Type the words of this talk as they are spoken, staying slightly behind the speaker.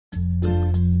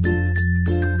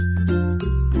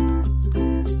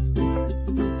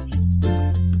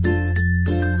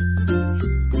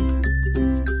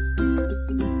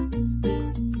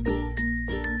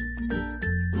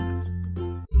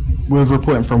we're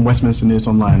reporting from Westminster News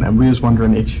Online, and we was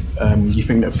wondering if you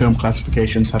think that film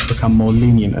classifications have become more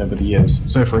lenient over the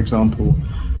years. So, for example,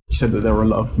 you said that there were a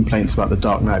lot of complaints about The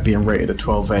Dark Knight being rated a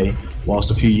 12A, whilst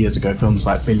a few years ago films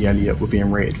like Billy Elliot were being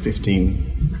rated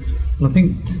 15. Well, I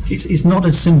think it's not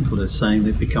as simple as saying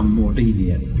they've become more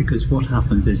lenient, because what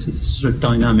happened is it's a sort of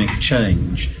dynamic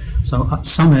change. So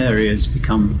some areas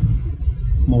become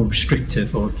more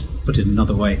restrictive, or put it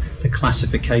another way, the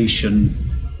classification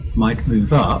might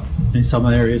move up, and in some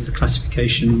areas the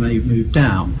classification may move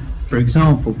down. For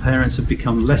example, parents have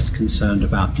become less concerned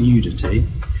about nudity.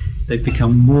 They've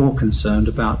become more concerned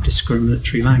about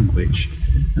discriminatory language,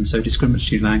 and so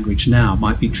discriminatory language now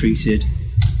might be treated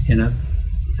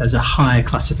as a higher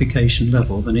classification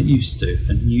level than it used to,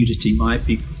 and nudity might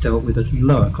be dealt with at a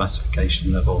lower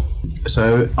classification level.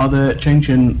 So are there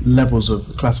changing levels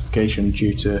of classification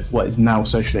due to what is now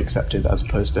socially accepted as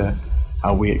opposed to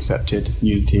how we accepted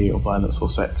nudity or violence or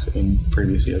sex in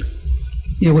previous years?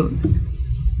 Yeah, well,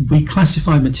 we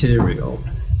classify material.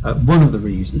 One of the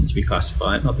reasons we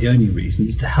classify it, not the only reason,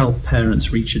 is to help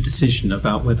parents reach a decision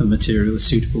about whether material is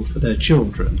suitable for their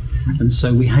children. And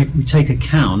so we take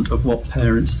account of what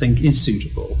parents think is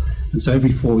suitable. And so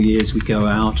every 4 years we go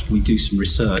out, we do some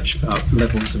research about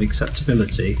levels of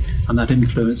acceptability, and that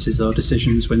influences our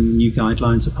decisions when new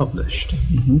guidelines are published.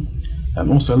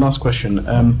 Also, last question.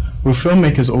 Will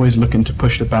filmmakers always looking to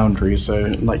push the boundaries?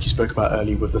 So, like you spoke about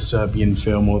earlier with the Serbian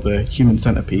film or the Human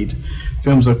Centipede,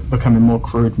 films are becoming more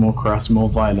crude, more crass, more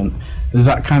violent. Does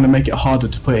that kind of make it harder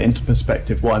to put it into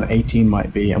perspective what an 18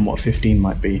 might be and what 15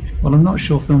 might be? Well, I'm not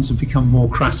sure films have become more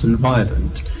crass and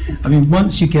violent. I mean,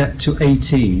 once you get to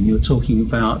 18, you're talking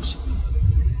about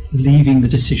leaving the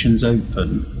decisions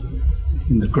open,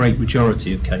 in the great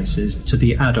majority of cases, to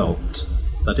the adult.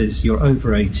 That is, you're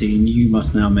over 18, you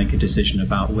must now make a decision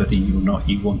about whether you or not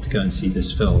you want to go and see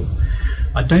this film.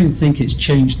 I don't think it's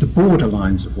changed the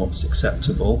borderlines of what's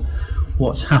acceptable.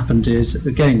 What's happened is,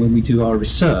 again, when we do our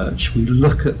research, we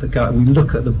look at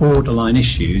the borderline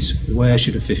issues. Where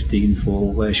should a 15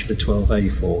 fall? Where should a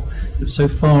 12A fall? But so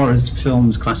far as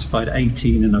films classified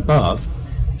 18 and above,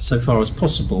 so far as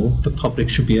possible, the public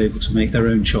should be able to make their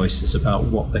own choices about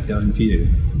what they go and view.